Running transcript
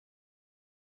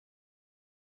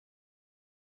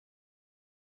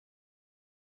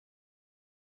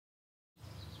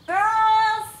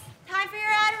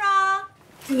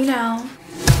You know.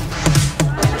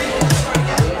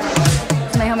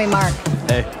 It's my homie Mark.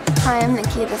 Hey. Hi, I'm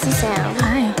Nikki. This is Sam.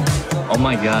 Hi. Oh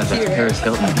my God, that's Paris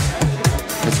Hilton.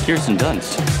 That's Kirsten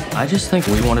Dunst. I just think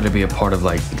we wanted to be a part of,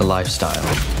 like, the lifestyle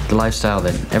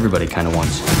that everybody kind of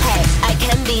wants. Hey, I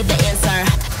can be the answer.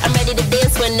 I'm ready to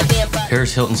dance when the band bugs.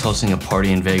 Paris Hilton's hosting a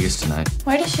party in Vegas tonight.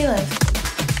 Where does she live?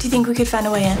 Do you think we could find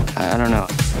a way in? I don't know.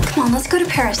 Come on, let's go to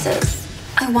Paris's.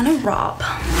 I want to rob.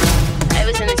 I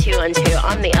was in the 212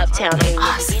 on the uptown and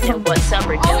you know what's up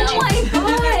or don't you? Oh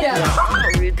my God!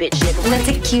 I'm a rude bitch nigga. That's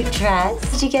a cute dress.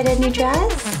 Did you get a new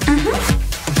dress?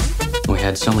 We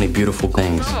had so many beautiful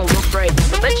things. Oh, look right.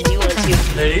 I bet you want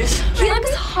to. Ladies? He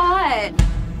looks hot.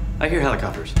 I hear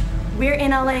helicopters. We're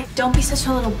in LA. Don't be such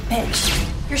a little bitch.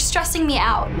 You're stressing me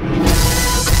out.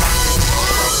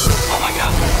 Oh my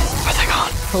God, are they gone?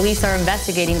 Police are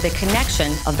investigating the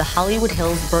connection of the Hollywood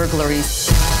Hills burglaries.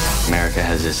 America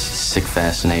has this sick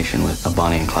fascination with a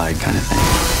Bonnie and Clyde kind of thing.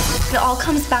 It all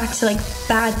comes back to, like,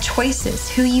 bad choices.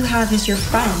 Who you have as your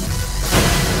friend.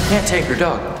 Can't take her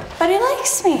dog. But he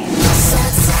likes me.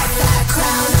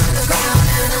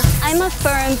 I'm a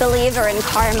firm believer in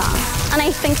karma, and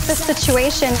I think this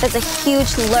situation is a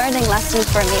huge learning lesson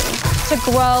for me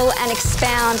to grow and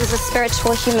expand as a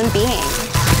spiritual human being.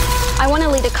 I want to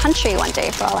lead a country one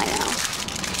day, for all I know.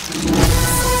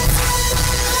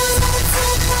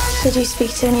 Did you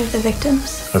speak to any of the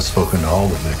victims? I've spoken to all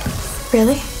the victims.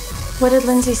 Really? What did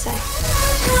Lindsay say?